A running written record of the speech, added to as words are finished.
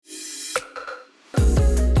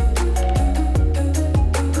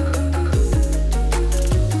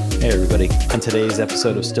everybody. On today's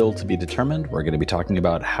episode of Still to be Determined, we're going to be talking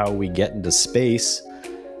about how we get into space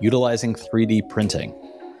utilizing 3D printing.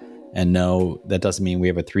 And no, that doesn't mean we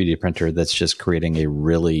have a 3D printer that's just creating a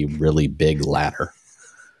really, really big ladder.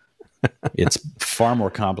 It's far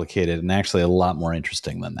more complicated and actually a lot more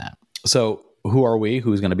interesting than that. So who are we?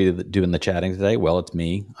 Who's going to be doing the chatting today? Well, it's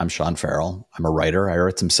me. I'm Sean Farrell. I'm a writer. I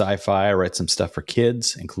write some sci-fi. I write some stuff for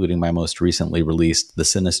kids, including my most recently released The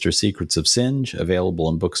Sinister Secrets of Singe, available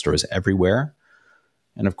in bookstores everywhere.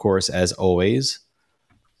 And of course, as always,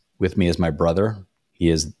 with me is my brother. He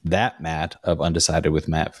is that Matt of Undecided with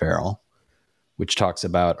Matt Farrell, which talks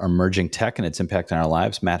about emerging tech and its impact on our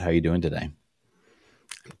lives. Matt, how are you doing today?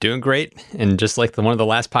 Doing great. And just like one of the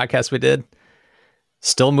last podcasts we did,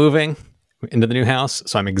 still moving into the new house.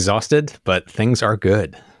 So I'm exhausted, but things are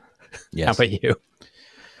good. Yes. How about you?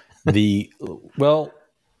 Well,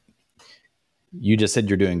 you just said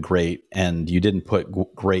you're doing great, and you didn't put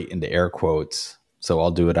great into air quotes. So I'll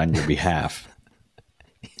do it on your behalf.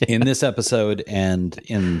 In this episode and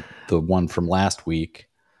in the one from last week,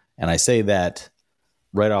 and I say that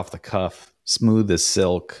right off the cuff, smooth as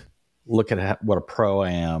silk. Look at what a pro I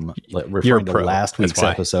am. Referring to last week's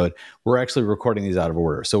episode. We're actually recording these out of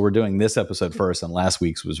order. So we're doing this episode first, and last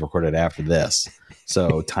week's was recorded after this.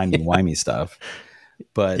 So timey-wimey stuff.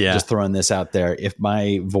 But just throwing this out there, if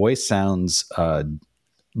my voice sounds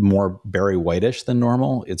more Barry Whitish than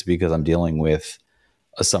normal, it's because I'm dealing with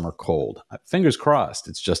a summer cold. Fingers crossed,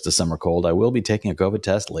 it's just a summer cold. I will be taking a COVID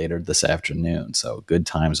test later this afternoon. So good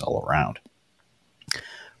times all around.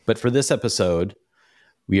 But for this episode,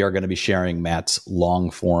 we are going to be sharing Matt's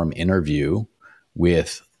long-form interview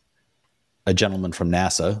with a gentleman from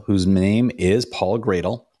NASA whose name is Paul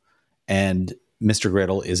Gradl. And Mr.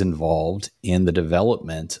 Gradl is involved in the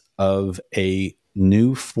development of a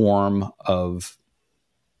new form of,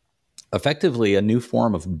 effectively a new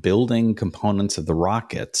form of building components of the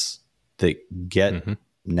rockets that get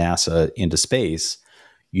NASA into space,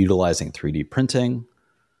 utilizing 3D printing,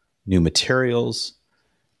 new materials,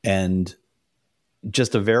 and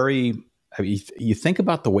just you think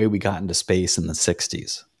about the way we got into space in the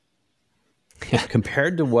 60s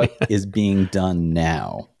compared to what is being done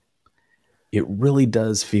now. It really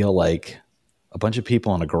does feel like a bunch of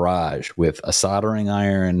people in a garage with a soldering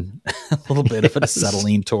iron, a little bit of an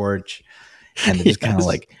acetylene torch, and they're just kind of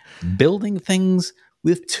like building things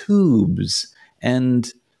with tubes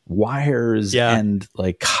and wires and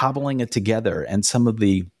like cobbling it together. And some of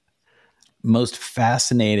the most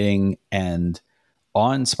fascinating and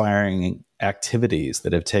awe-inspiring activities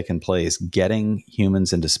that have taken place getting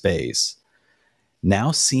humans into space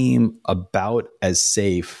now seem about as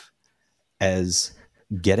safe as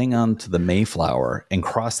getting onto the Mayflower and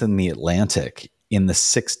crossing the Atlantic in the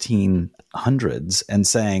 1600s and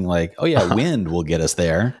saying like, oh yeah, wind will get us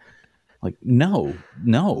there. Like, no,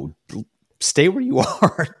 stay where you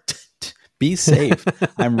are. Be safe.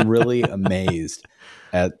 I'm really amazed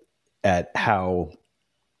at how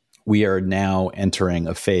we are now entering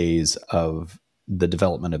a phase of the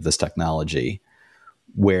development of this technology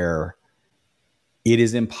where it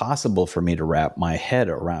is impossible for me to wrap my head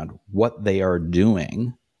around what they are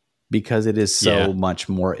doing because it is so much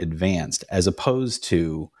more advanced, as opposed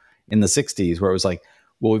to in the 60s where it was like,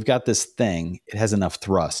 well, we've got this thing. It has enough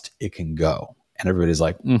thrust. It can go. And everybody's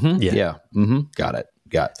like, got it.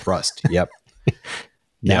 Got thrust. Yep.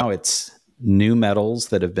 Now it's new metals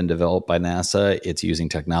that have been developed by NASA. It's using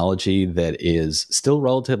technology that is still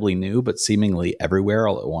relatively new, but seemingly everywhere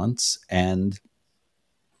all at once. And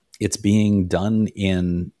it's being done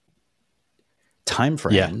in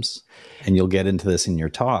timeframes, and you'll get into this in your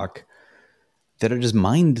talk, that are just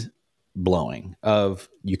mind-blowing of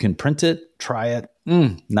you can print it, try it,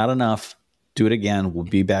 not enough, do it again. We'll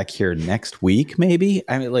be back here next week, maybe.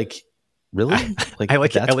 I mean, like, really? I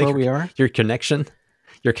like where we are? Your connection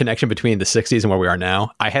between the 60s and where we are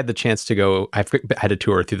now. I had the chance to go, I had a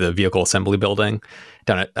tour through the vehicle assembly building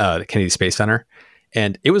down at the Kennedy Space Center.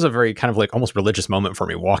 And it was a very kind of like almost religious moment for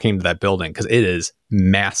me walking into that building because it is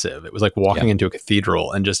massive. It was like walking into a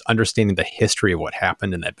cathedral and just understanding the history of what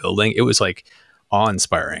happened in that building. It was like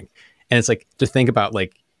awe-inspiring. And it's like to think about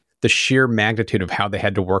like the sheer magnitude of how they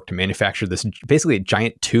had to work to manufacture this basically a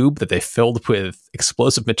giant tube that they filled with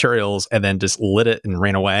explosive materials and then just lit it and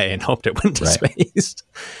ran away and hoped it went to space.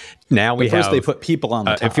 Now first they put people on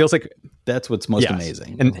the top. It feels like that's what's most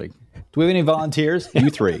amazing. And like, do we have any volunteers? You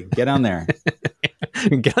three, get on there.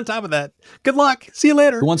 Get on top of that. Good luck. See you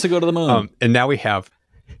later. Who wants to go to the moon? And now we have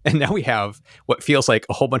And now we have what feels like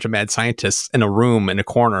a whole bunch of mad scientists in a room in a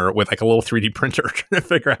corner with like a little 3D printer trying to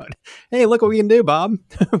figure out, hey, look what we can do, Bob.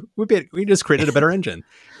 We just created a better engine.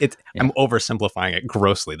 Yeah. I'm oversimplifying it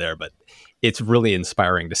grossly there, but it's really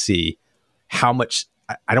inspiring to see how much,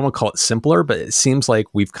 I don't want to call it simpler, but it seems like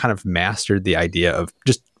we've kind of mastered the idea of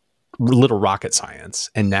just little rocket science.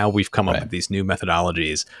 And now we've come up with these new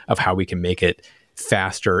methodologies of how we can make it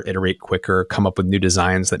faster, iterate quicker, come up with new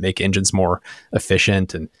designs that make engines more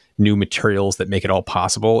efficient and new materials that make it all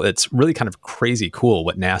possible. It's really kind of crazy cool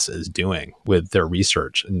what NASA is doing with their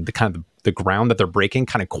research and the kind of the ground that they're breaking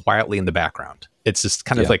kind of quietly in the background. It's just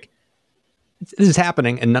kind of like, this is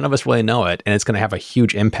happening and none of us really know it. And it's going to have a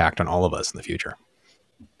huge impact on all of us in the future.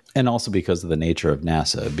 And also because of the nature of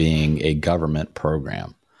NASA being a government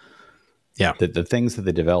program. Yeah. The things that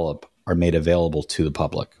they develop are made available to the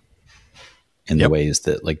public in the ways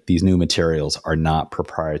that, like, these new materials are not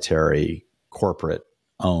proprietary, corporate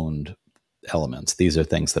owned elements. These are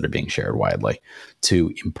things that are being shared widely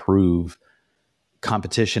to improve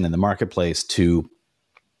competition in the marketplace, to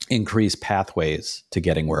increase pathways to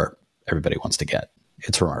getting where everybody wants to get.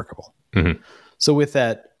 It's remarkable. Mm-hmm. So with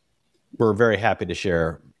that, we're very happy to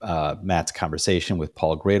share Matt's conversation with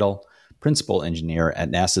Paul Gradl, principal engineer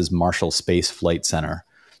at NASA's Marshall Space Flight Center,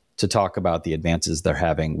 to talk about the advances they're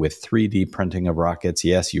having with 3D printing of rockets.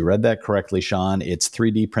 Yes, you read that correctly, Sean. It's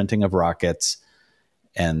 3D printing of rockets,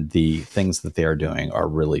 and the things that they are doing are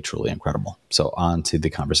really, truly incredible. So on to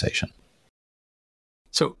the conversation.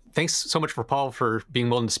 So thanks so much for Paul for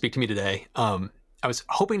being willing to speak to me today. I was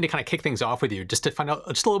hoping to kind of kick things off with you just to find out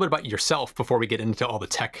just a little bit about yourself before we get into all the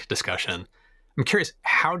tech discussion. I'm curious,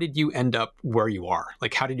 how did you end up where you are?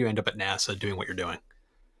 Like, how did you end up at NASA doing what you're doing?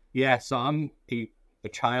 Yeah, so I'm a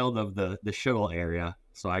child of the shuttle area.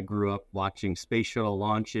 So I grew up watching space shuttle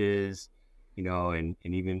launches, and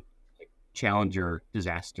even like Challenger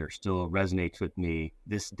disaster still resonates with me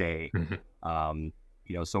this day.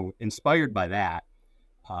 Mm-hmm. So inspired by that,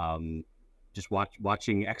 just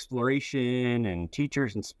watching exploration and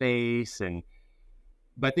teachers in space.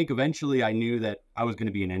 But I think eventually I knew that I was going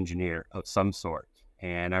to be an engineer of some sort.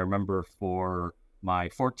 And I remember for my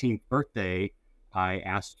 14th birthday, I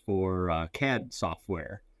asked for CAD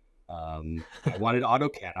software. I wanted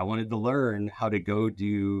AutoCAD. I wanted to learn how to go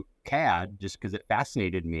do CAD just because it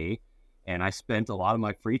fascinated me. And I spent a lot of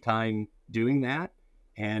my free time doing that.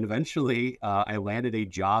 And eventually I landed a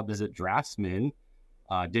job as a draftsman.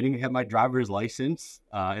 Didn't have my driver's license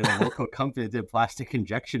in a local company that did plastic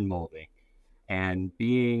injection molding. And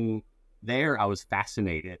being there, I was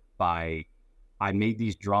fascinated by, I made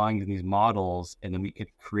these drawings and these models, and then we could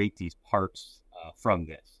create these parts from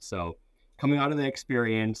this. So coming out of the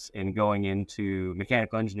experience and going into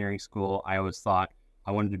mechanical engineering school, I always thought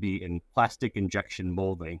I wanted to be in plastic injection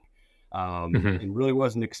molding. And really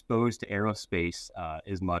wasn't exposed to aerospace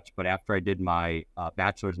as much. But after I did my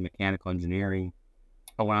bachelor's in mechanical engineering,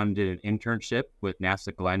 I went on and did an internship with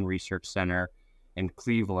NASA Glenn Research Center in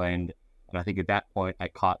Cleveland. And I think at that point, I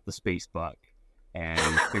caught the space bug and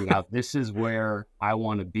figured out this is where I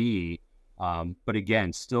want to be. But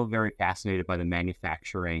again, still very fascinated by the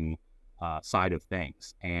manufacturing side of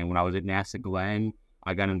things. And when I was at NASA Glenn,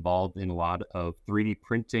 I got involved in a lot of 3D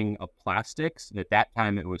printing of plastics. And at that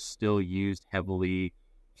time, it was still used heavily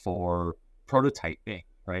for prototyping,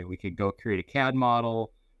 right? We could go create a CAD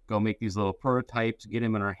model, go make these little prototypes, get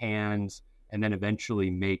them in our hands, and then eventually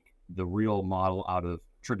make the real model out of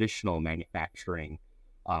traditional manufacturing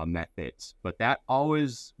methods. But that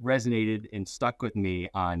always resonated and stuck with me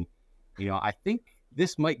on, I think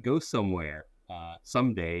this might go somewhere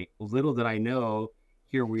someday. Little did I know,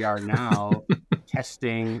 here we are now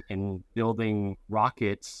testing and building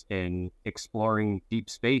rockets and exploring deep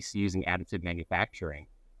space using additive manufacturing.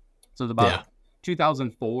 So it's about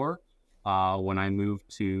 2004 when I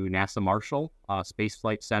moved to NASA Marshall Space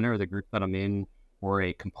Flight Center. The group that I'm in, we're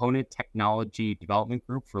a component technology development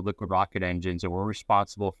group for liquid rocket engines, and we're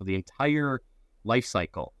responsible for the entire life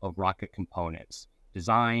cycle of rocket components: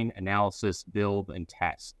 design, analysis, build, and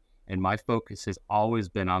test. And my focus has always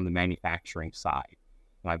been on the manufacturing side.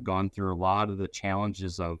 And I've gone through a lot of the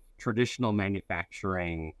challenges of traditional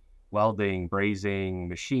manufacturing, welding, brazing,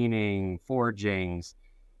 machining, forgings.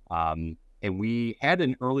 And we had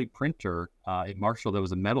an early printer at Marshall that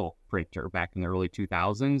was a metal printer back in the early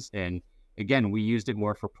 2000s. And again, we used it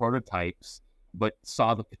more for prototypes, but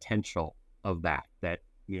saw the potential of that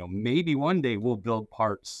maybe one day we'll build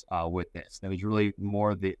parts with this. That was really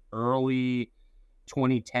more the early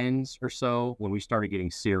 2010s or so when we started getting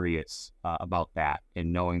serious about that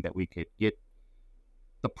and knowing that we could get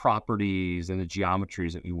the properties and the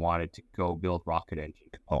geometries that we wanted to go build rocket engine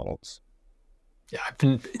components. Yeah,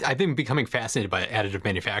 I've been becoming fascinated by additive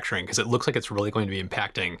manufacturing because it looks like it's really going to be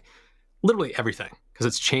impacting literally everything because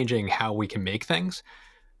it's changing how we can make things.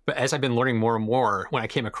 But as I've been learning more and more, when I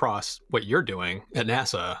came across what you're doing at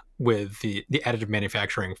NASA with the additive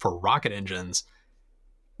manufacturing for rocket engines,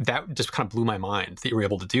 that just kind of blew my mind that you were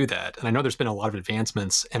able to do that. And I know there's been a lot of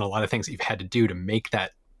advancements and a lot of things that you've had to do to make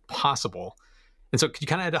that possible. And so could you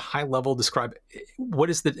kind of at a high level describe what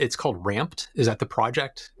is it's called Ramped? Is that the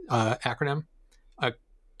project acronym?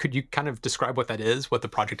 Could you kind of describe what that is, what the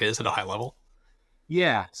project is at a high level?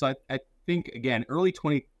 Yeah. So I think, again, early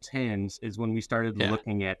 2010s is when we started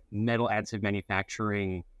looking at metal additive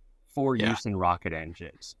manufacturing for use in rocket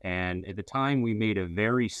engines. And at the time, we made a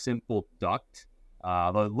very simple duct.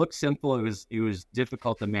 Though it looked simple, it was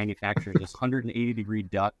difficult to manufacture. This 180-degree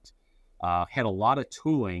duct had a lot of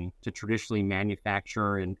tooling to traditionally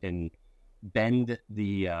manufacture and bend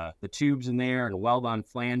the tubes in there and weld on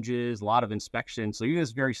flanges, a lot of inspection. So even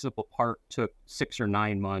this very simple part took 6 or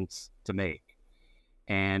 9 months to make.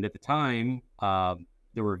 And at the time,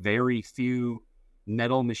 there were very few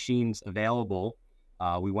metal machines available.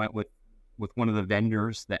 We went with one of the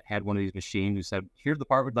vendors that had one of these machines who said, here's the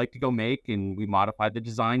part we'd like to go make. And we modified the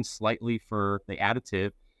design slightly for the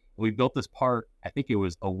additive. We built this part, I think it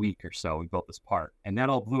was a week or so we built this part. And that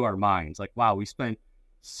all blew our minds. Like, wow, we spent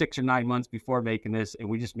 6 or 9 months before making this, and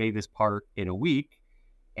we just made this part in a week.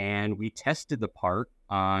 And we tested the part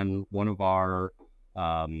on one of our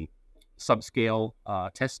subscale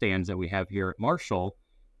test stands that we have here at Marshall,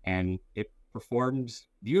 and it performed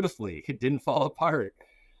beautifully. It didn't fall apart.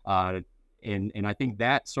 And I think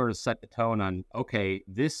that sort of set the tone on, okay,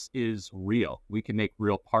 this is real. We can make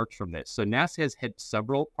real parts from this. So NASA has had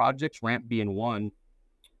several projects, Ramp being one.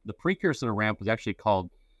 The precursor to Ramp was actually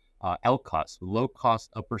called LCUS, Low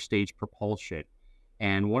Cost Upper Stage Propulsion.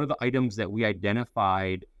 And one of the items that we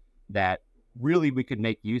identified that really we could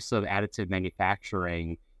make use of additive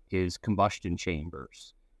manufacturing is combustion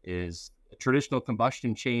chambers. Is a traditional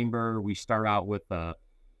combustion chamber, we start out with a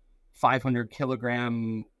 500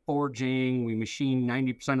 kilogram forging, we machine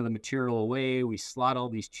 90% of the material away, we slot all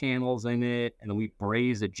these channels in it, and then we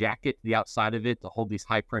braze a jacket to the outside of it to hold these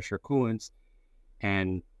high pressure coolants.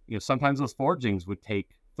 And sometimes those forgings would take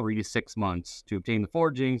 3 to 6 months to obtain the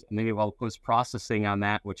forgings, and then you have all post processing on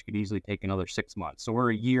that, which could easily take another 6 months. So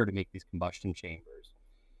we're a year to make these combustion chambers.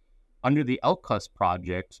 Under the LCUS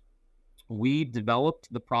project, we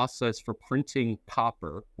developed the process for printing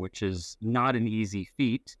copper, which is not an easy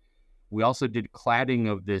feat. We also did cladding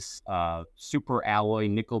of this super alloy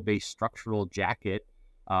nickel-based structural jacket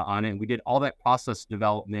on it. And we did all that process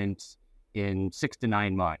development in 6 to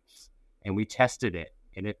 9 months. And we tested it,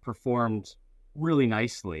 and it performed really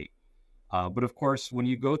nicely. But of course, when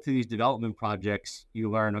you go through these development projects, you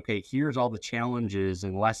learn, okay, here's all the challenges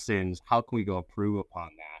and lessons. How can we go improve upon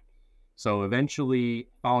that? So eventually,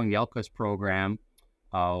 following the LCUS program,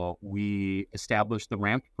 we established the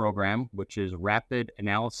RAMP program, which is Rapid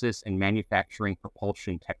Analysis and Manufacturing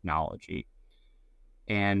Propulsion Technology.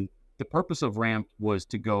 And the purpose of RAMP was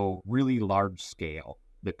to go really large scale.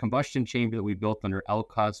 The combustion chamber that we built under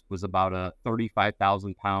LCUS was about a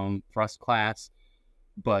 35,000 pound thrust class.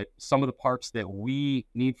 But some of the parts that we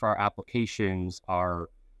need for our applications are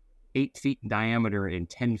 8 feet in diameter and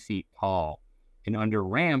 10 feet tall. And under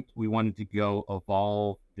RAMP, we wanted to go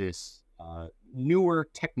evolve this newer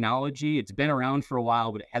technology. It's been around for a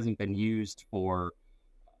while, but it hasn't been used for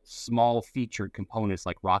small featured components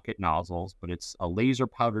like rocket nozzles, but it's a laser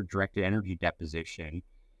powder directed energy deposition.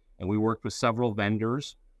 And we worked with several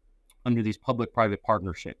vendors under these public-private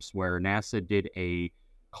partnerships where NASA did a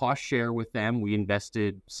cost share with them. We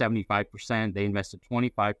invested 75%, they invested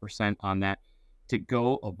 25% on that to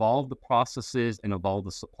go evolve the processes and evolve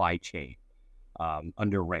the supply chain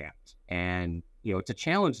under RAMP. And it's a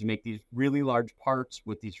challenge to make these really large parts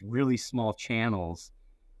with these really small channels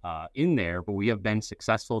in there, but we have been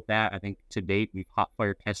successful at that. I think to date, we've hot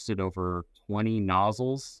fire tested over 20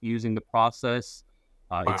 nozzles using the process.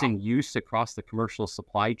 Wow. It's in use across the commercial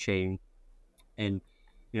supply chain. And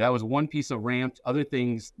that was one piece of RAMP. Other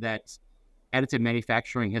things that additive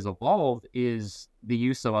manufacturing has evolved is the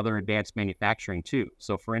use of other advanced manufacturing too.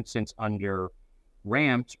 So for instance, under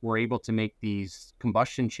RAMP, we're able to make these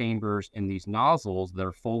combustion chambers and these nozzles that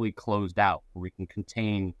are fully closed out, where we can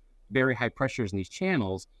contain very high pressures in these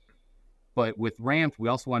channels. But with RAMP, we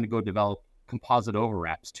also want to go develop composite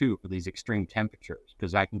overwraps too for these extreme temperatures,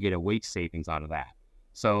 because I can get a weight savings out of that.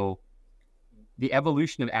 So the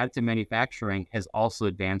evolution of additive manufacturing has also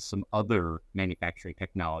advanced some other manufacturing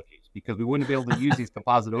technologies, because we wouldn't be able to use these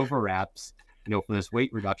composite overwraps, for this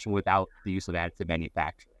weight reduction without the use of additive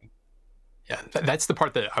manufacturing. Yeah, that's the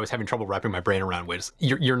part that I was having trouble wrapping my brain around. Was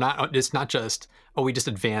you're not, it's not just, oh, we just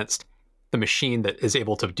advanced the machine that is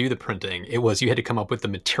able to do the printing. It was, you had to come up with the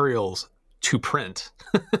materials to print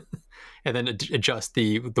and then adjust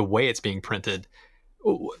the way it's being printed,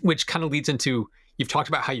 which kind of leads into, you've talked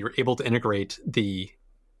about how you're able to integrate the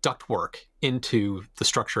ductwork into the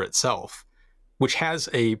structure itself, which has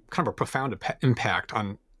a kind of a profound impact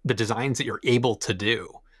on the designs that you're able to do.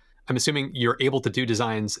 I'm assuming you're able to do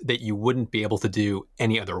designs that you wouldn't be able to do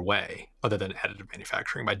any other way other than additive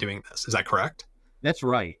manufacturing by doing this. Is that correct? That's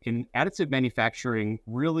right. And additive manufacturing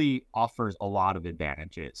really offers a lot of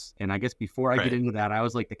advantages. And I guess before I get into that, I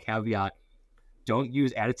always like the caveat, don't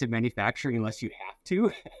use additive manufacturing unless you have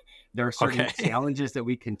to. There are certain challenges that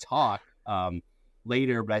we can talk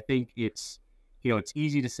later, but I think it's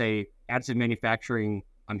easy to say additive manufacturing,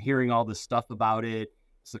 I'm hearing all this stuff about it.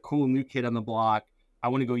 It's a cool new kid on the block. I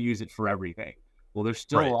want to go use it for everything. Well, there's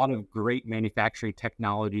still a lot of great manufacturing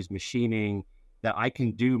technologies, machining that I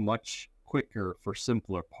can do much quicker for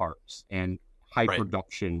simpler parts and high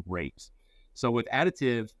production rates. So with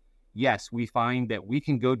additive, yes, we find that we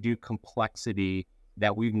can go do complexity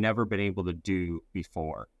that we've never been able to do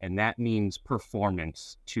before. And that means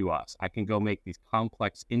performance to us. I can go make these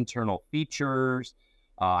complex internal features.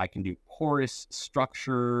 I can do porous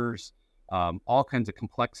structures, all kinds of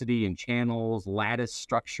complexity in channels, lattice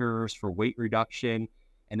structures for weight reduction.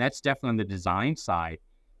 And that's definitely on the design side.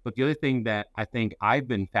 But the other thing that I think I've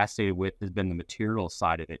been fascinated with has been the material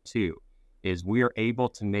side of it too, is we are able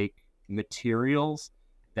to make materials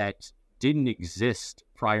that didn't exist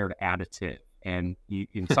prior to additive. And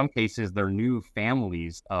in some cases, they're new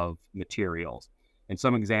families of materials. And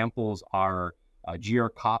some examples are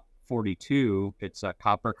GR-COP 42. It's a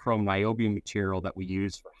copper chrome niobium material that we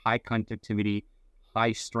use for high conductivity,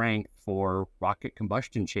 high strength for rocket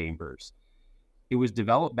combustion chambers. It was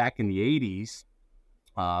developed back in the 80s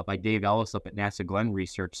by Dave Ellis up at NASA Glenn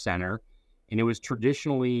Research Center, and it was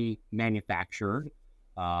traditionally manufactured,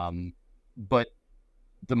 but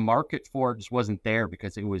the market for it just wasn't there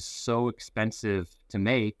because it was so expensive to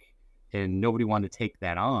make and nobody wanted to take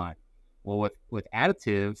that on. Well, with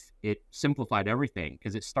additive, it simplified everything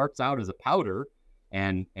because it starts out as a powder,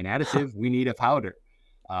 and an additive, we need a powder.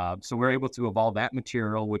 So we're able to evolve that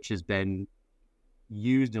material, which has been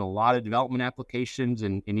used in a lot of development applications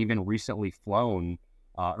and even recently flown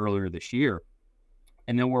earlier this year.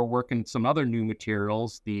 And then we're working some other new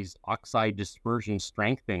materials, these oxide dispersion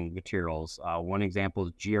strengthening materials. One example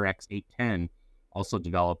is GRX 810, also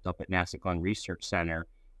developed up at NASA Glenn Research Center,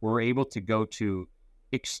 where we're able to go to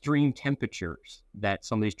extreme temperatures that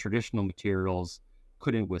some of these traditional materials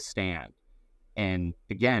couldn't withstand. And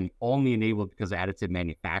again, only enabled because of additive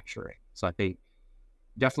manufacturing. So I think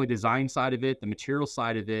definitely design side of it, the material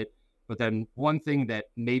side of it, but then one thing that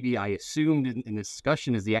maybe I assumed in this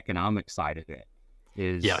discussion is the economic side of it.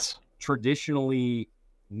 Is traditionally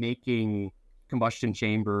making combustion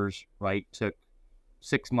chambers, took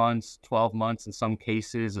 6 months, 12 months in some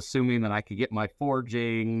cases, assuming that I could get my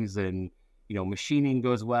forgings and, machining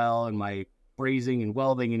goes well and my brazing and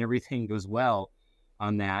welding and everything goes well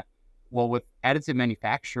on that. Well, with additive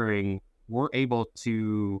manufacturing, we're able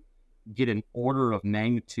to get an order of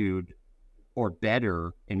magnitude or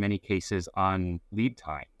better in many cases on lead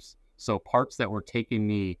times. So parts that were taking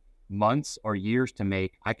me months or years to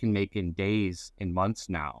make, I can make in days and months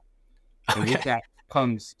now. And with that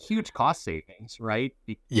comes huge cost savings, right?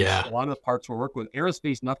 Because a lot of the parts we're working with,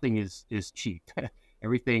 aerospace, nothing is cheap.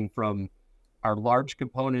 Everything from our large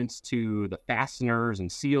components to the fasteners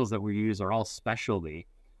and seals that we use are all specialty.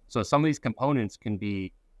 So some of these components can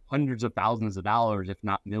be hundreds of thousands of dollars, if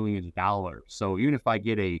not millions of dollars. So even if I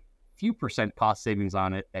get a few percent cost savings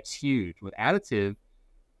on it, that's huge. With additive,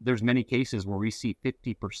 there's many cases where we see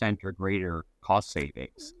 50% or greater cost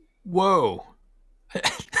savings. Whoa. I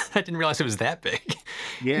didn't realize it was that big.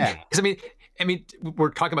 Yeah. Because I mean,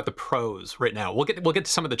 we're talking about the pros right now. We'll get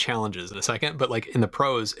to some of the challenges in a second, but like in the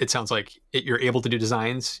pros, it sounds like you're able to do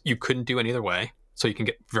designs you couldn't do any other way. So you can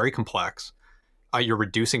get very complex. You're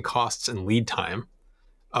reducing costs and lead time.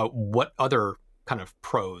 What other kind of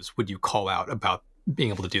pros would you call out about being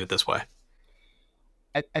able to do it this way?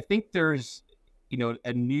 I think there's,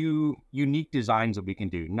 a new unique designs that we can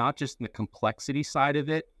do, not just in the complexity side of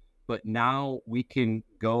it, but now we can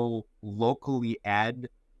go locally add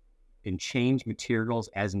and change materials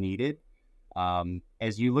as needed.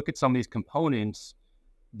 As you look at some of these components,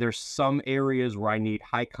 there's some areas where I need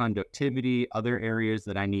high conductivity, other areas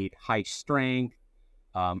that I need high strength,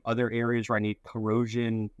 other areas where I need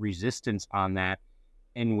corrosion resistance on that.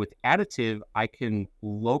 And with additive, I can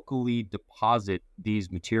locally deposit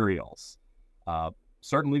these materials.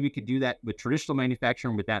 certainly we could do that with traditional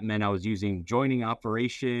manufacturing, but that meant I was using joining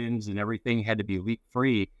operations and everything had to be leak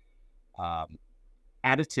free.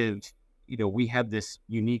 Additive, we have this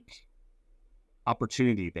unique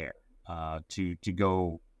opportunity there to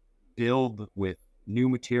go build with new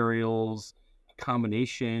materials, a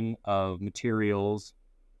combination of materials.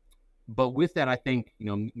 But with that, I think,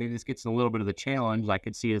 maybe this gets a little bit of the challenge, I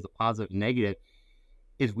could see it as a positive and negative,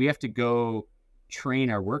 is we have to go train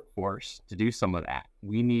our workforce to do some of that.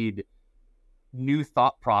 We need new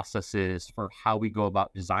thought processes for how we go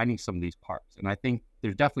about designing some of these parts. And I think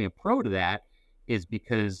there's definitely a pro to that, is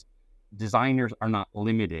because designers are not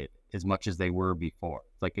limited as much as they were before.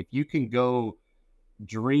 Like if you can go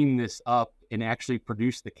dream this up and actually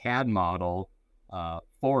produce the CAD model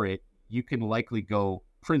for it, you can likely go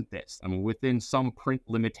print this. I mean, within some print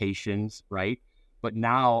limitations, right? But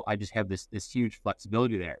now I just have this huge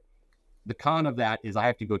flexibility there. The con of that is I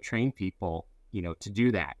have to go train people, to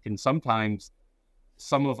do that. And sometimes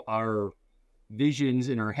some of our visions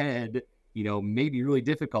in our head, may be really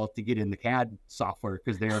difficult to get in the CAD software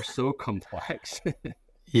because they are so complex.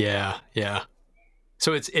 Yeah.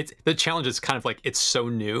 So it's the challenge is kind of like it's so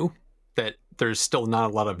new that there's still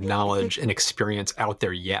not a lot of knowledge and experience out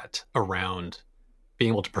there yet around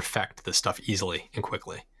being able to perfect this stuff easily and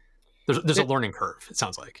quickly. There's a learning curve, it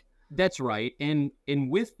sounds like. That's right. And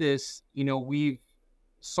with this, we've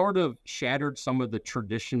sort of shattered some of the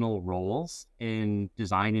traditional roles in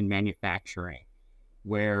design and manufacturing,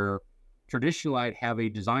 where traditionally I'd have a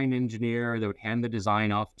design engineer that would hand the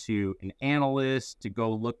design off to an analyst to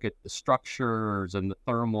go look at the structures and the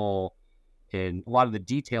thermal and a lot of the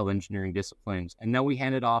detailed engineering disciplines. And then we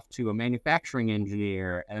hand it off to a manufacturing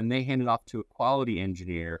engineer, and they hand it off to a quality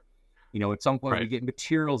engineer. At some point we get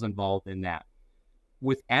materials involved in that.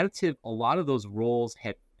 With additive, a lot of those roles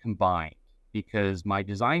had combined because my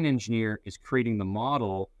design engineer is creating the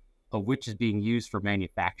model of which is being used for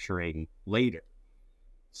manufacturing later.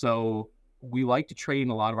 So we like to train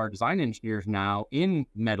a lot of our design engineers now in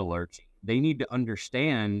metallurgy. They need to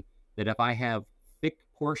understand that if I have thick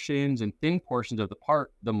portions and thin portions of the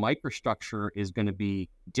part, the microstructure is going to be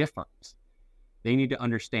different. They need to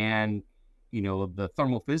understand, the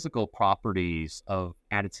thermal-physical properties of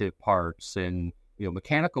additive parts, and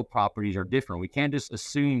mechanical properties are different. We can't just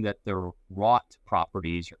assume that they're wrought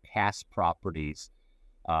properties or cast properties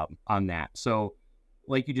on that. So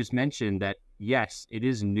like you just mentioned, that yes, it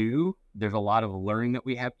is new. There's a lot of learning that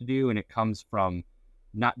we have to do, and it comes from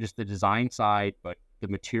not just the design side, but the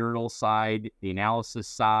material side, the analysis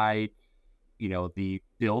side, the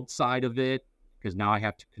build side of it, because now I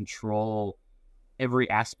have to control every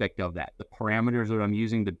aspect of that. The parameters that I'm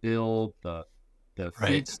using to build, the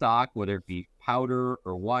feedstock, whether it be powder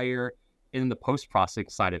or wire, and the post-processing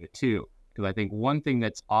side of it too. Because I think one thing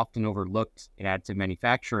that's often overlooked in additive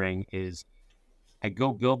manufacturing is I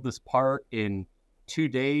go build this part in 2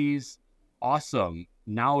 days. Awesome.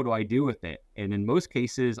 Now what do I do with it? And in most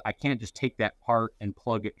cases, I can't just take that part and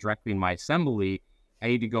plug it directly in my assembly. I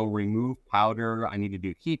need to go remove powder. I need to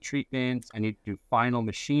do heat treatments. I need to do final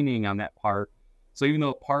machining on that part. So even though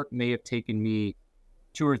a part may have taken me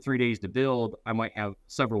 2 or 3 days to build, I might have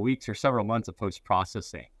several weeks or several months of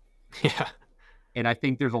post-processing. Yeah. And I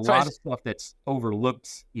think there's a lot of stuff that's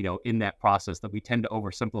overlooked, in that process that we tend to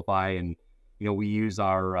oversimplify. And, we use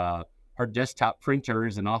our desktop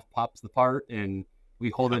printers and off pops the part and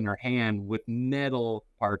we hold it in our hand. With metal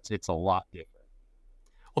parts, it's a lot different.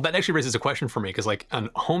 Well, that actually raises a question for me, because like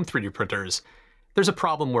on home 3D printers, there's a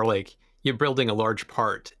problem where like you're building a large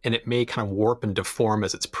part and it may kind of warp and deform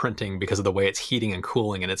as it's printing because of the way it's heating and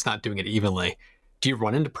cooling and it's not doing it evenly. Do you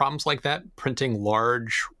run into problems like that printing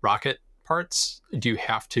large rocket parts? Do you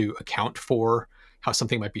have to account for how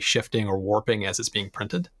something might be shifting or warping as it's being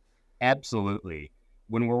printed? Absolutely.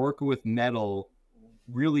 When we're working with metal,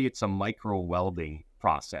 really it's a micro welding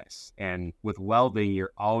process. And with welding,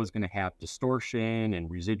 you're always going to have distortion and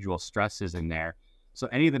residual stresses in there. So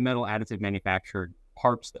any of the metal additive manufactured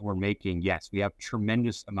parts that we're making, yes, we have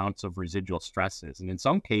tremendous amounts of residual stresses. And in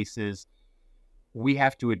some cases, we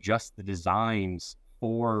have to adjust the designs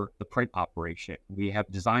for the print operation. We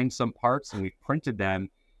have designed some parts and we've printed them,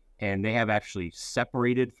 and they have actually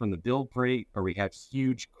separated from the build plate, or we have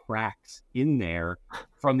huge cracks in there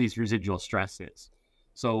from these residual stresses.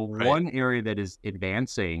 So one area that is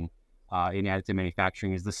advancing in additive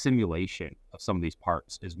manufacturing is the simulation of some of these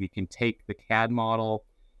parts, is we can take the CAD model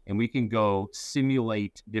and we can go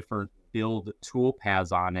simulate different build tool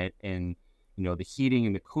paths on it, and the heating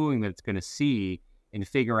and the cooling that it's going to see, and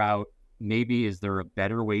figure out, maybe is there a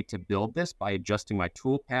better way to build this by adjusting my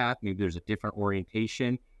tool path? Maybe there's a different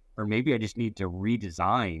orientation, or maybe I just need to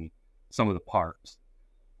redesign some of the parts.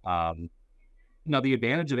 Now, the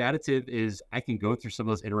advantage of additive is I can go through some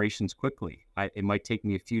of those iterations quickly. It might take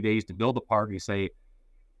me a few days to build a part and say,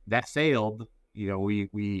 that failed.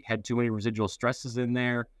 We had too many residual stresses in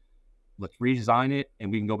there. Let's redesign it,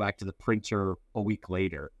 and we can go back to the printer a week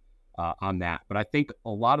later on that. But I think a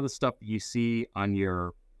lot of the stuff that you see on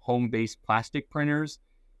your home-based plastic printers,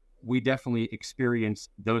 we definitely experience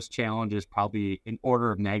those challenges probably in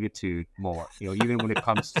order of magnitude more. Even when it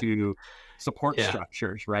comes to support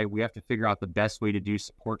structures, right? We have to figure out the best way to do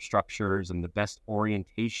support structures and the best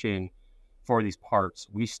orientation for these parts.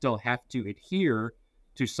 We still have to adhere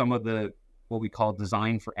to some of the what we call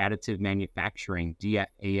design for additive manufacturing,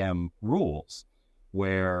 DFAM rules,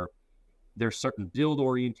 where there's certain build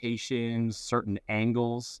orientations, certain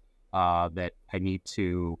angles that I need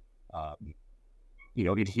to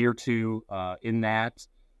adhere to in that.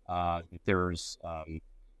 There's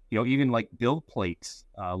even like build plate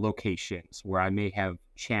locations where I may have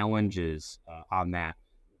challenges on that.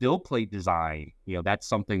 Build plate design, that's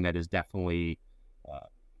something that is definitely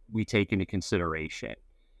we take into consideration.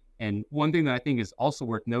 And one thing that I think is also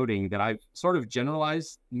worth noting that I've sort of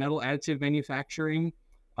generalized metal additive manufacturing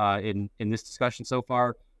in this discussion so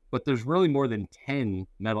far, but there's really more than 10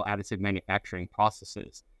 metal additive manufacturing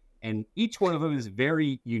processes. And each one of them is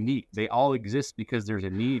very unique. They all exist because there's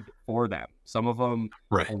a need for them. Some of them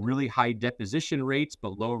are really high deposition rates,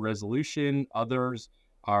 but low resolution. Others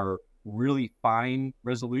are really fine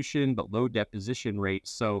resolution, but low deposition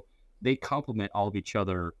rates. So they complement all of each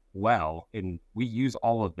other well, and we use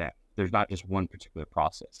all of them. There's not just one particular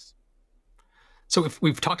process. So if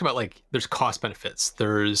we've talked about there's cost benefits,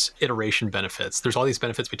 there's iteration benefits, there's all these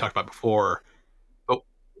benefits we talked about before, but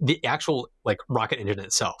the actual rocket engine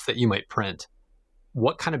itself that you might print,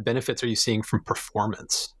 what kind of benefits are you seeing from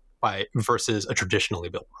performance versus a traditionally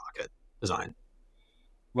built rocket design?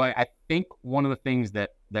 Well, I think one of the things that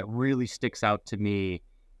really sticks out to me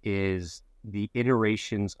is the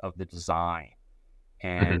iterations of the design.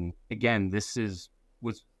 And again, this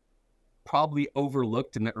was probably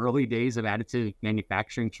overlooked in the early days of additive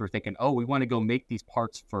manufacturing. So we're thinking, we want to go make these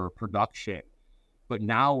parts for production. But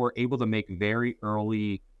now we're able to make very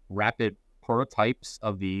early, rapid prototypes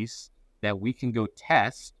of these that we can go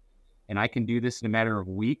test. And I can do this in a matter of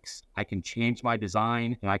weeks. I can change my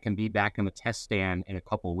design, and I can be back in the test stand in a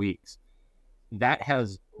couple of weeks. That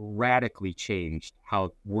has radically changed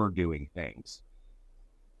how we're doing things.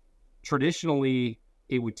 Traditionally,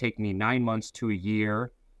 it would take me 9 months to a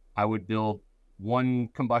year. I would build one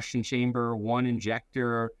combustion chamber, one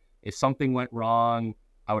injector. If something went wrong,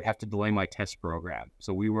 I would have to delay my test program.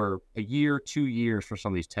 So we were a year, 2 years for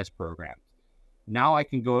some of these test programs. Now I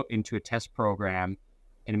can go into a test program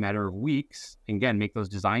in a matter of weeks, and again, make those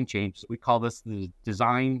design changes. We call this the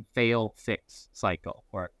design, fail, fix cycle,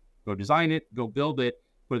 where go design it, go build it,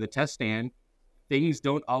 put it in the test stand. Things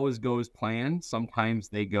don't always go as planned. Sometimes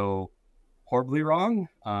they go horribly wrong.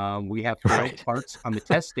 We have failed parts on the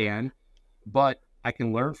test stand, but I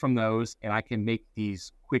can learn from those, and I can make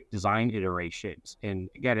these quick design iterations. And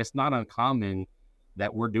again, it's not uncommon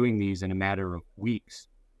that we're doing these in a matter of weeks.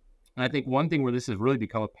 And I think one thing where this has really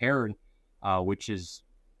become apparent, which is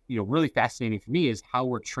really fascinating for me, is how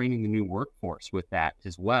we're training the new workforce with that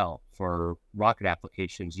as well for rocket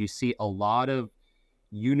applications. You see a lot of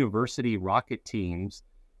university rocket teams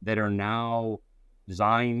that are now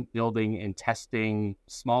design, building, and testing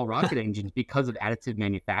small rocket engines because of additive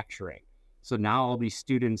manufacturing. So now all these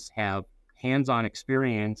students have hands-on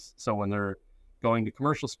experience. So when they're going to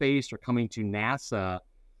commercial space or coming to NASA,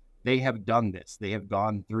 they have done this. They have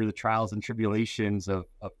gone through the trials and tribulations of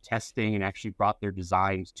testing and actually brought their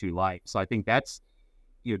designs to life. So I think that's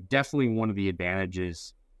definitely one of the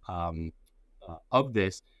advantages of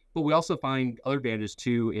this. But we also find other advantages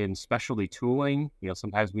too in specialty tooling.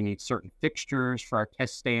 Sometimes we need certain fixtures for our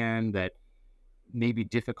test stand that may be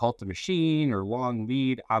difficult to machine or long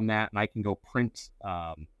lead on that, and I can go print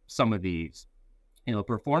some of these. The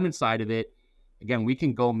performance side of it, again, we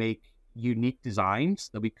can go make unique designs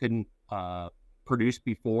that we couldn't produce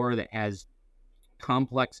before, that has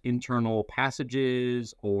complex internal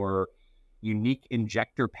passages or unique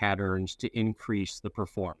injector patterns to increase the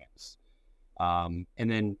performance. And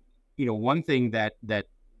then, one thing that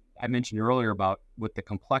I mentioned earlier about with the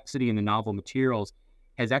complexity and the novel materials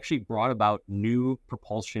has actually brought about new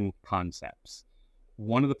propulsion concepts.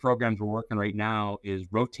 One of the programs we're working right now is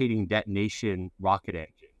rotating detonation rocket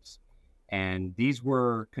engines. And these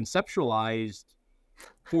were conceptualized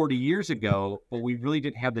 40 years ago, but we really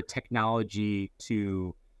didn't have the technology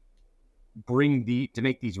to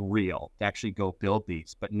make these real, to actually go build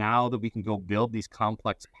these. But now that we can go build these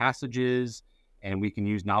complex passages and we can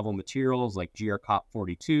use novel materials like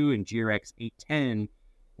GRCOP42 and GRX810.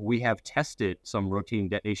 We have tested some rotating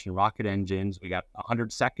detonation rocket engines. We got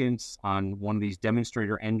 100 seconds on one of these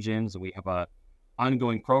demonstrator engines, and we have a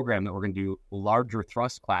ongoing program that we're going to do larger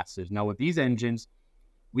thrust classes. Now, with these engines,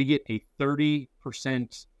 we get a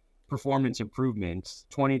 30% performance improvement,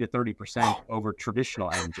 20 to 30% over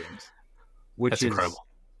traditional engines, which That's is incredible.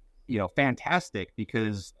 fantastic,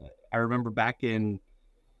 because I remember back in,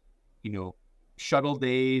 shuttle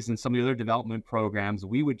days and some of the other development programs,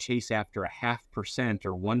 we would chase after a 0.5%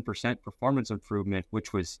 or 1% performance improvement,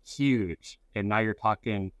 which was huge. And now you're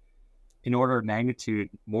talking in order of magnitude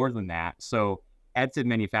more than that. So additive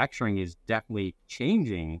manufacturing is definitely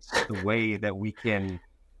changing the way that we can,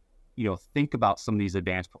 think about some of these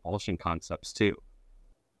advanced propulsion concepts too.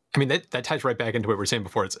 I mean, that ties right back into what we were saying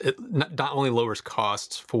before. It not only lowers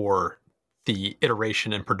costs for the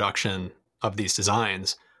iteration and production of these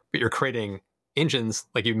designs, but you're creating engines,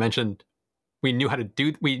 like you mentioned. We knew what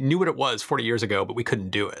it was 40 years ago, but we couldn't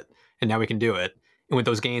do it. And now we can do it. And with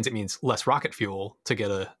those gains, it means less rocket fuel to get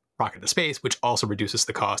a rocket to space, which also reduces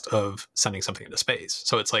the cost of sending something into space.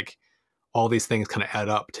 So it's like all these things kind of add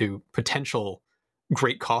up to potential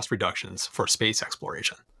great cost reductions for space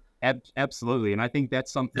exploration. Absolutely. And I think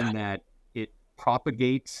that's something that it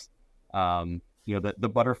propagates, the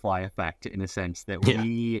butterfly effect, in a sense, that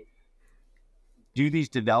we do these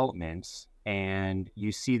developments and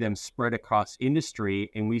you see them spread across industry,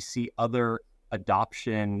 and we see other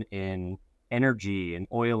adoption in energy and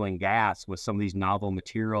oil and gas with some of these novel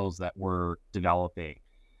materials that we're developing,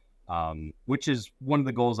 which is one of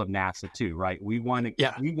the goals of NASA too, right? We want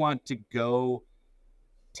to go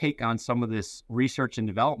take on some of this research and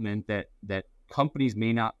development that companies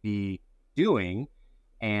may not be doing,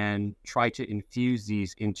 and try to infuse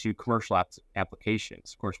these into commercial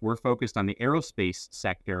applications. Of course, we're focused on the aerospace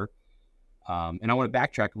sector. And I want to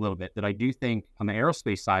backtrack a little bit, that I do think on the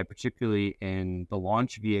aerospace side, particularly in the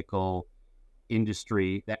launch vehicle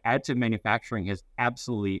industry, that additive manufacturing has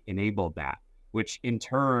absolutely enabled that, which in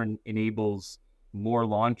turn enables more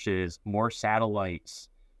launches, more satellites,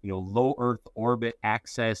 low Earth orbit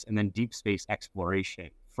access, and then deep space exploration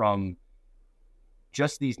from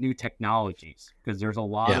just these new technologies. Because there's a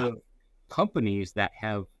lot of companies that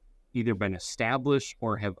have either been established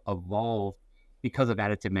or have evolved because of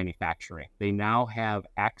additive manufacturing. They now have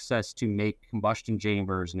access to make combustion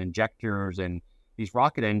chambers and injectors and these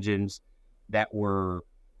rocket engines that were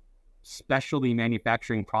specialty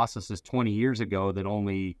manufacturing processes 20 years ago that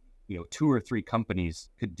only 2 or 3 companies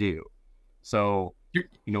could do. So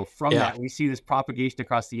from that, we see this propagation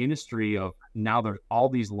across the industry of now there's all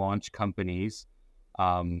these launch companies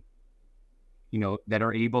that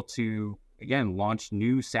are able to, again, launch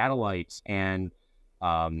new satellites. And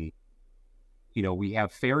we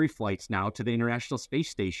have ferry flights now to the International Space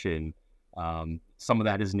Station. Some of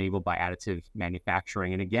that is enabled by additive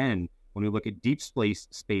manufacturing. And again, when we look at deep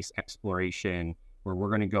space exploration, where we're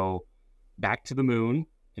going to go back to the moon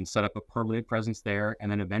and set up a permanent presence there, and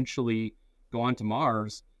then eventually go on to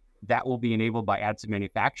Mars, that will be enabled by additive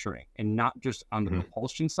manufacturing. And not just on the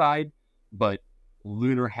propulsion side, but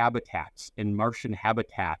lunar habitats and Martian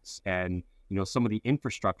habitats. And, some of the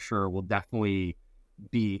infrastructure will definitely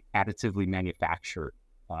be additively manufactured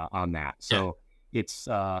on that. So it's,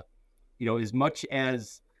 as much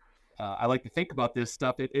as I like to think about this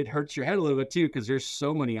stuff, it hurts your head a little bit too, because there's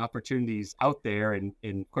so many opportunities out there. And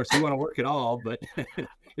of course, we want to work it all, but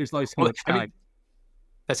there's always so much time. I mean,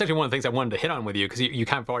 that's actually one of the things I wanted to hit on with you, because you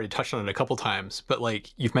kind of already touched on it a couple times. But like,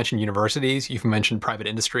 you've mentioned universities, you've mentioned private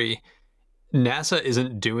industry. NASA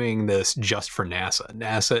isn't doing this just for NASA.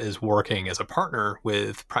 NASA is working as a partner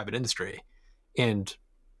with private industry and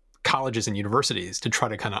colleges and universities to try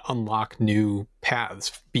to kind of unlock new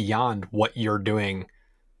paths beyond what you're doing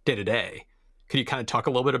day to day. Could you kind of talk a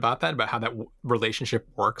little bit about that, about how that relationship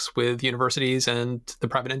works with universities and the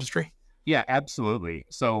private industry? Yeah, absolutely.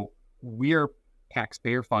 So we're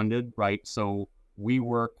taxpayer funded, right? So we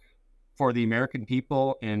work for the American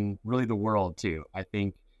people and really the world too. I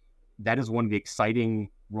think that is one of the exciting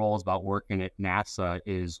roles about working at NASA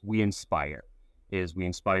is we inspire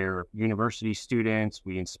university students,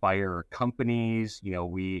 we inspire companies,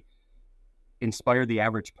 we inspire the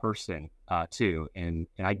average person too. And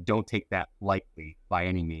I don't take that lightly by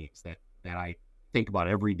any means, that I think about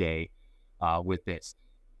every day with this.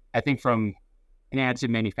 I think from an additive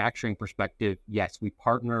manufacturing perspective, yes, we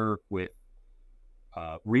partner with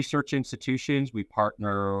research institutions, we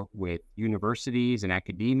partner with universities and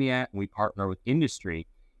academia, and we partner with industry.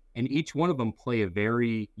 And each one of them play a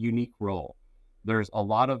very unique role. There's a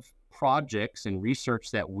lot of projects and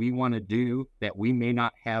research that we want to do that we may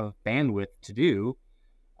not have bandwidth to do.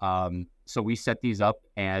 So we set these up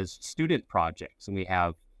as student projects, and we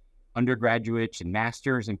have undergraduates and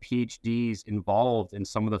masters and PhDs involved in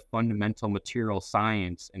some of the fundamental material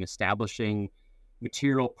science and establishing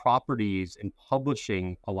material properties and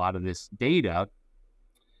publishing a lot of this data.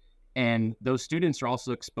 And those students are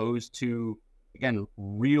also exposed to, again,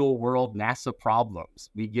 real world NASA problems.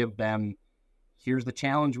 We give them, here's the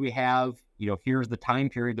challenge we have, here's the time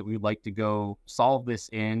period that we'd like to go solve this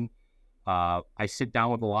in. I sit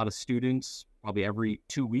down with a lot of students probably every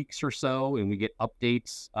 2 weeks or so, and we get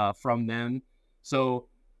updates from them. So,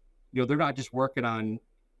 they're not just working on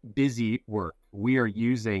busy work. We are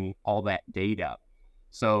using all that data.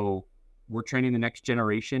 So we're training the next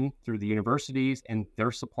generation through the universities, and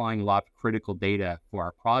they're supplying a lot of critical data for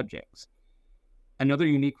our projects. Another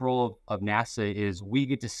unique role of NASA is we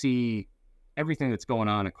get to see everything that's going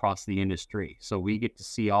on across the industry. So we get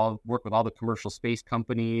to work with all the commercial space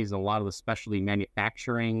companies and a lot of the specialty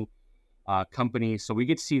manufacturing companies. So we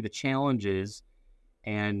get to see the challenges.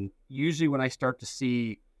 And usually when I start to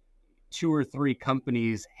see 2 or 3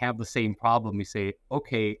 companies have the same problem, we say,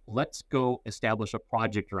 okay, let's go establish a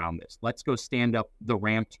project around this. Let's go stand up the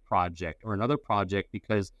ramped project or another project,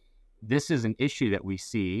 because this is an issue that we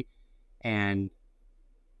see. And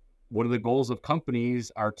one of the goals of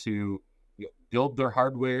companies are to build their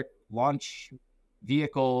hardware, launch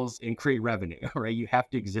vehicles, and create revenue, right? You have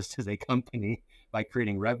to exist as a company by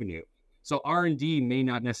creating revenue. So R&D may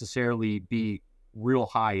not necessarily be real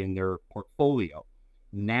high in their portfolio.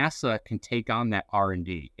 NASA can take on that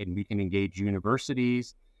R&D, and we can engage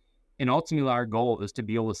universities. And ultimately, our goal is to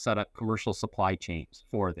be able to set up commercial supply chains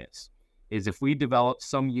for this. Is if we develop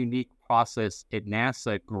some unique process at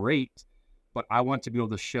NASA, great, but I want to be able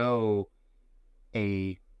to show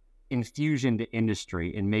a infusion to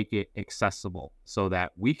industry and make it accessible so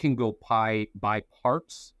that we can go buy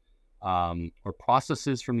parts or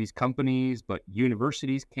processes from these companies, but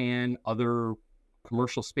universities can, other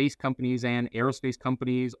commercial space companies and aerospace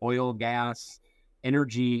companies, oil, gas,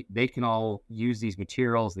 energy, they can all use these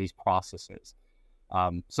materials, these processes.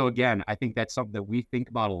 So again, I think that's something that we think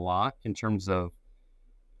about a lot in terms of,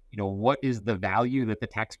 what is the value that the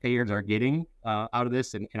taxpayers are getting out of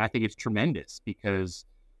this? And I think it's tremendous, because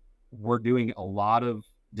we're doing a lot of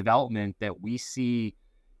development that we see,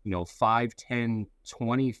 5, 10,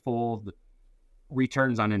 20-fold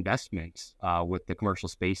returns on investments with the commercial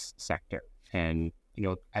space sector. And,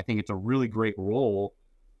 I think it's a really great role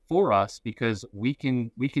for us, because we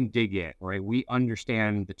can dig in, right? We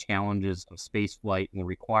understand the challenges of space flight and the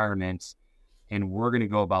requirements, and we're going to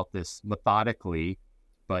go about this methodically.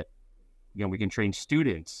 But, we can train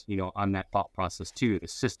students, on that thought process too, the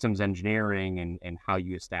systems engineering and how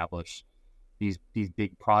you establish these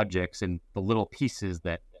big projects and the little pieces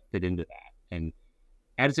that fit into that. And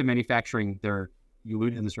additive manufacturing, you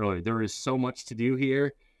alluded to this earlier, there is so much to do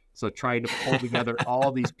here. So trying to pull together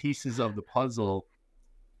all these pieces of the puzzle,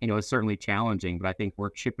 is certainly challenging, but I think we're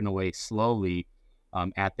chipping away slowly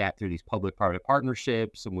at that through these public-private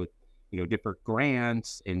partnerships and with, different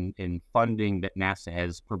grants and funding that NASA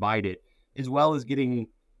has provided, as well as getting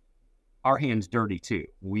our hands dirty too.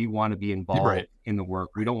 We want to be involved in the work.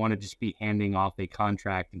 We don't want to just be handing off a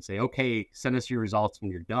contract and say, okay, send us your results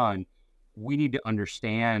when you're done. We need to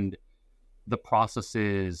understand the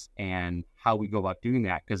processes and how we go about doing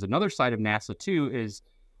that. Because another side of NASA too is,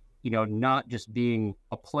 not just being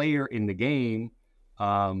a player in the game,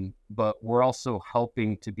 but we're also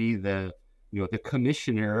helping to be the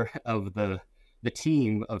commissioner of the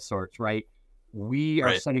team of sorts, right? We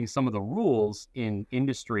are setting some of the rules in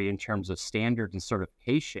industry in terms of standards and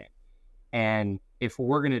certification. And if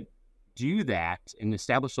we're going to do that and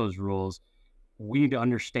establish those rules, we need to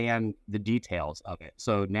understand the details of it.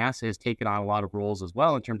 So NASA has taken on a lot of roles as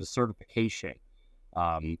well in terms of certification.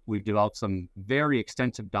 We've developed some very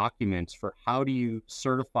extensive documents for how do you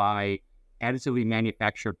certify additively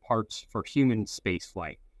manufactured parts for human space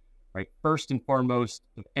flight, right? First and foremost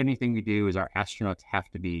of anything we do is our astronauts have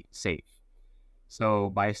to be safe. So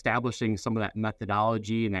by establishing some of that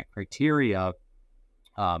methodology and that criteria,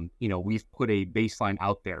 we've put a baseline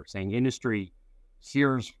out there saying, industry,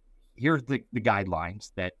 here's the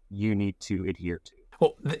guidelines that you need to adhere to.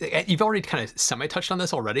 Well, you've already kind of semi-touched on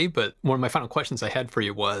this already, but one of my final questions I had for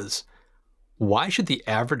you was, why should the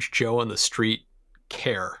average Joe on the street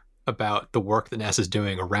care about the work that NASA's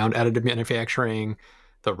doing around additive manufacturing,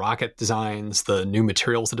 the rocket designs, the new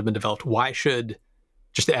materials that have been developed? Why should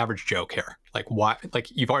just the average Joe care? Why?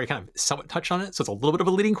 You've already kind of somewhat touched on it, so it's a little bit of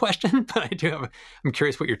a leading question, but I'm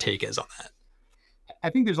curious what your take is on that. I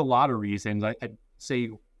think there's a lot of reasons. I'd say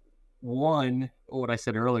one, what I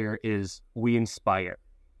said earlier is we inspire,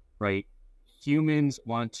 right? Humans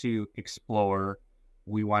want to explore.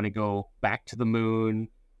 We want to go back to the moon,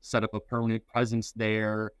 set up a permanent presence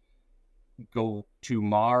there, go to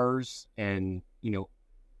Mars, and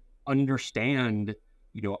understand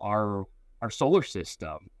our solar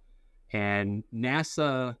system. And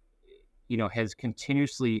NASA has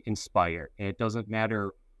continuously inspired. And it doesn't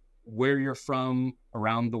matter where you're from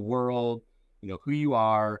around the world, who you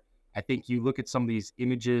are. I think you look at some of these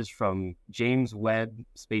images from James Webb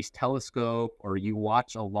Space Telescope, or you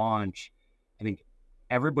watch a launch. I think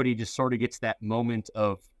everybody just sort of gets that moment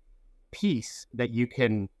of peace that you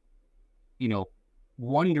can,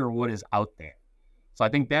 wonder what is out there. So I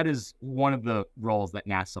think that is one of the roles that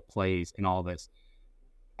NASA plays in all this.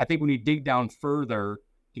 I think when you dig down further,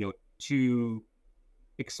 to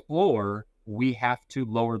explore, we have to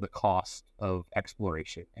lower the cost of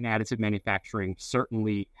exploration, and additive manufacturing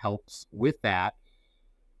certainly helps with that.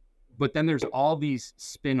 But then there's all these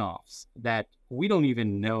spin-offs that we don't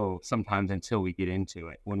even know sometimes until we get into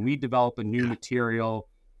it. When we develop a new material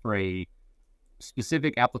for a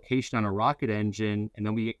specific application on a rocket engine, and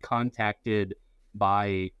then we get contacted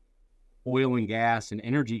by oil and gas and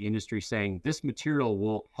energy industry saying this material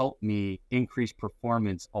will help me increase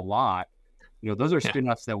performance a lot. Those are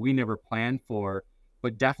spin-offs that we never planned for,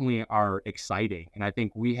 but definitely are exciting. And I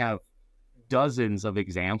think we have dozens of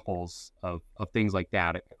examples of things like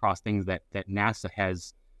that across things that NASA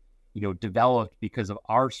has, developed because of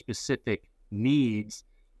our specific needs.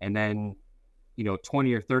 And then,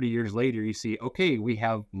 20 or 30 years later, you see, okay, we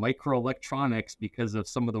have microelectronics because of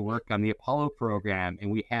some of the work on the Apollo program.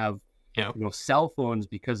 And we have cell phones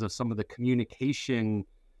because of some of the communication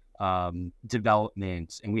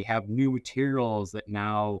developments, and we have new materials that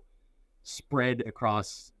now spread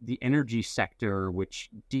across the energy sector, which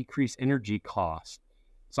decrease energy costs.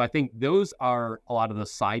 So I think those are a lot of the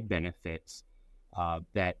side benefits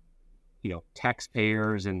that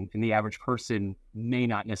taxpayers and the average person may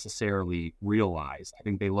not necessarily realize. I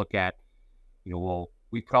think they look at, well,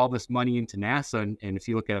 we put all this money into NASA, and if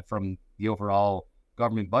you look at it from the overall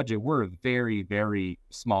government budget, we're a very, very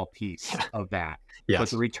small piece of that. Yes. But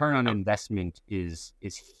the return on investment is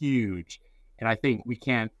huge. And I think we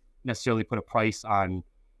can't necessarily put a price on,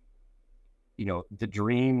 the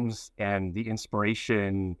dreams and the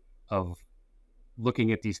inspiration of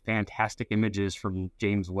looking at these fantastic images from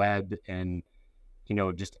James Webb and,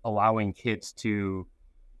 just allowing kids to,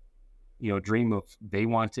 dream of, they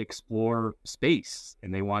want to explore space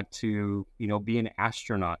and they want to, be an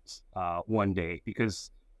astronaut one day,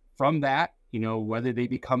 because from that, whether they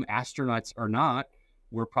become astronauts or not,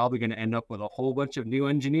 we're probably going to end up with a whole bunch of new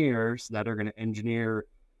engineers that are going to engineer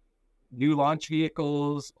new launch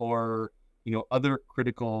vehicles or, other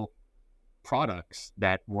critical products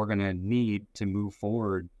that we're going to need to move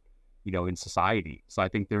forward, in society. So I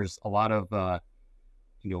think there's a lot of,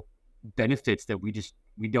 benefits that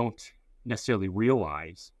we don't necessarily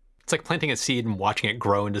realize. It's like planting a seed and watching it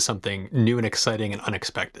grow into something new and exciting and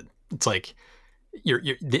unexpected. It's like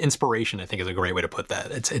the inspiration, I think, is a great way to put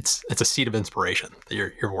that. It's a seed of inspiration that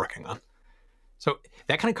you're working on. So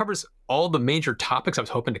that kind of covers all the major topics I was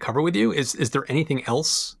hoping to cover with you. Is there anything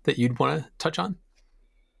else that you'd want to touch on?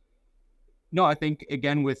 No, I think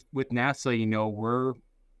again with NASA,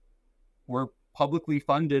 we're publicly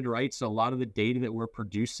funded, right? So a lot of the data that we're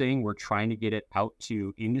producing, we're trying to get it out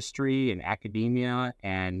to industry and academia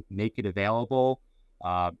and make it available.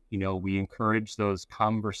 We encourage those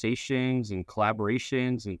conversations and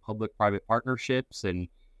collaborations and public-private partnerships. And,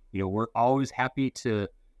 we're always happy to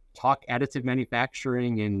talk additive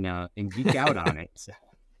manufacturing and geek out on it. So.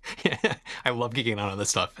 Yeah, I love geeking out on this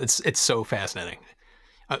stuff. It's so fascinating.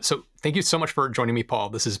 So thank you so much for joining me, Paul.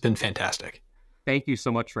 This has been fantastic. Thank you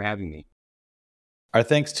so much for having me. Our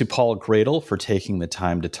thanks to Paul Gradl for taking the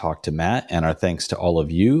time to talk to Matt, and our thanks to all of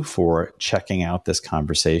you for checking out this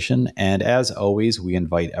conversation. And as always, we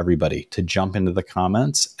invite everybody to jump into the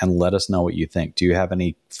comments and let us know what you think. Do you have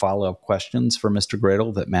any follow-up questions for Mr.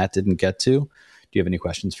 Gradl that Matt didn't get to? Do you have any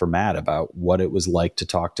questions for Matt about what it was like to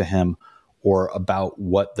talk to him or about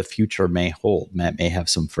what the future may hold? Matt may have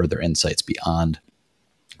some further insights beyond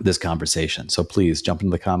this conversation. So please jump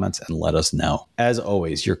into the comments and let us know. As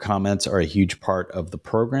always, your comments are a huge part of the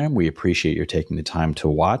program. We appreciate your taking the time to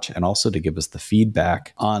watch and also to give us the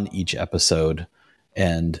feedback on each episode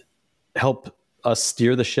and help us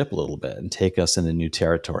steer the ship a little bit and take us into new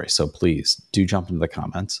territory. So please do jump into the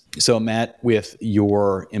comments. So Matt, with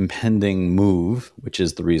your impending move, which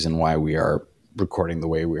is the reason why we are recording the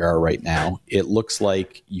way we are right now, it looks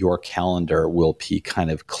like your calendar will be kind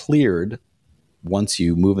of cleared once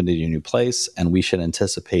you move into your new place, and we should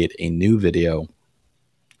anticipate a new video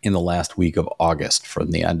in the last week of August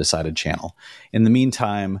from the Undecided channel. In the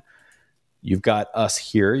meantime, you've got us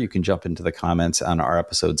here. You can jump into the comments on our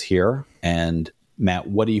episodes here. And Matt,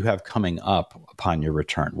 what do you have coming up upon your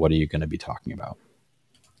return? What are you going to be talking about?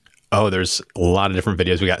 Oh, there's a lot of different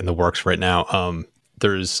videos we got in the works right now.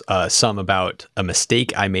 There's some about a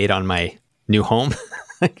mistake I made on my new home,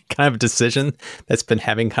 kind of a decision that's been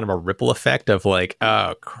having kind of a ripple effect of like,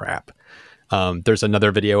 oh, crap. There's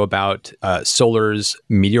another video about solar's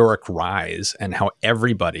meteoric rise and how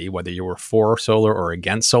everybody, whether you were for solar or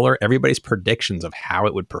against solar, everybody's predictions of how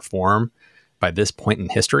it would perform by this point in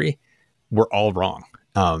history were all wrong.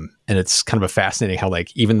 And it's kind of a fascinating how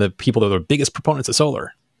like even the people that are the biggest proponents of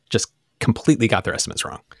solar just completely got their estimates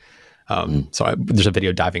wrong. There's a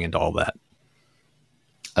video diving into all that.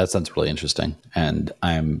 That sounds really interesting. And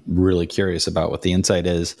I'm really curious about what the insight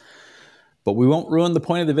is. But we won't ruin the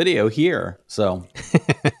point of the video here. So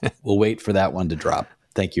we'll wait for that one to drop.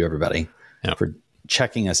 Thank you, everybody, for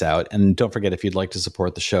checking us out. And don't forget, if you'd like to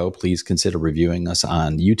support the show, please consider reviewing us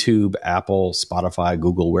on YouTube, Apple, Spotify,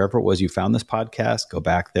 Google, wherever it was you found this podcast. Go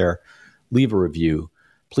back there, leave a review.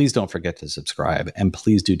 Please don't forget to subscribe. And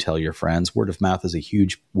please do tell your friends. Word of mouth is a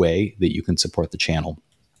huge way that you can support the channel.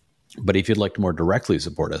 But if you'd like to more directly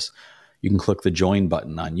support us, you can click the join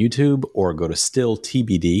button on YouTube or go to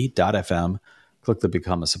stilltbd.fm, click the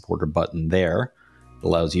become a supporter button there. It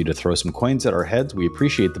allows you to throw some coins at our heads. We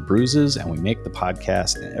appreciate the bruises and we make the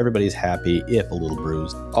podcast and everybody's happy if a little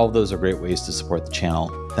bruised. All of those are great ways to support the channel.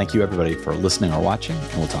 Thank you everybody for listening or watching,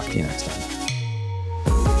 and we'll talk to you next time.